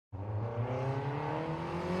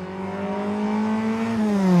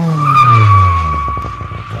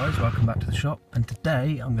shop, and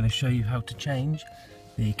today I'm going to show you how to change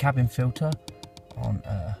the cabin filter on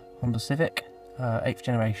a Honda Civic 8th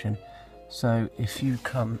generation. So if you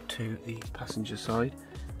come to the passenger side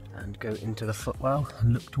and go into the footwell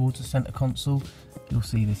and look towards the centre console, you'll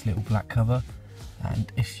see this little black cover,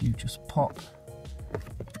 and if you just pop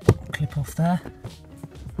clip off there,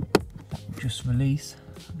 that will just release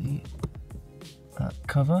the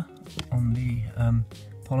cover on the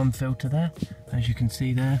Pollen filter there. As you can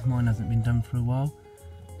see there, mine hasn't been done for a while,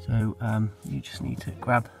 so you just need to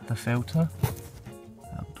grab the filter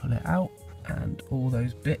and pull it out, and all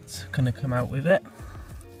those bits are going to come out with it.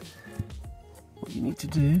 What you need to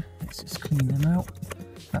do is just clean them out.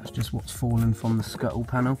 That's just what's fallen from the scuttle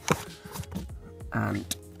panel,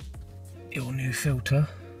 and your new filter,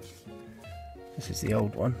 this is the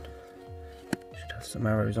old one, should have some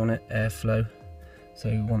arrows on it, airflow. So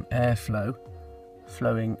you want airflow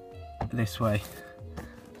flowing this way.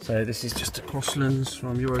 So this is just a Crosslens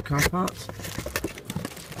from Euro Car Parts.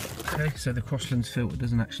 Okay, so the Crosslens filter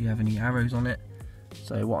doesn't actually have any arrows on it.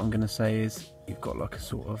 So what I'm going to say is you've got like a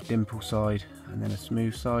sort of dimple side and then a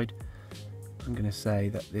smooth side. I'm going to say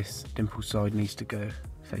that this dimple side needs to go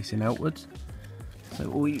facing outwards. So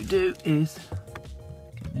all you do is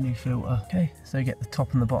get the new filter. Okay, so you get the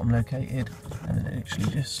top and the bottom located, and then it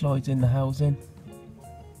literally just slides in the housing.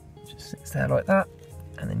 Just sits there like that,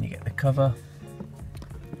 and then you get the cover.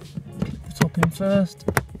 Clip the top in first,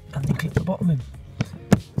 and then clip the bottom in.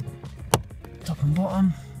 Top and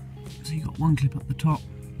bottom. So you've got one clip up the top,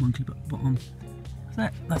 one clip up the bottom.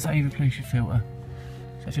 That's how you replace your filter.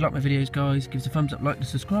 So if you like my videos, guys, give us a thumbs up, like and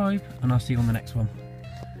subscribe, and I'll see you on the next one.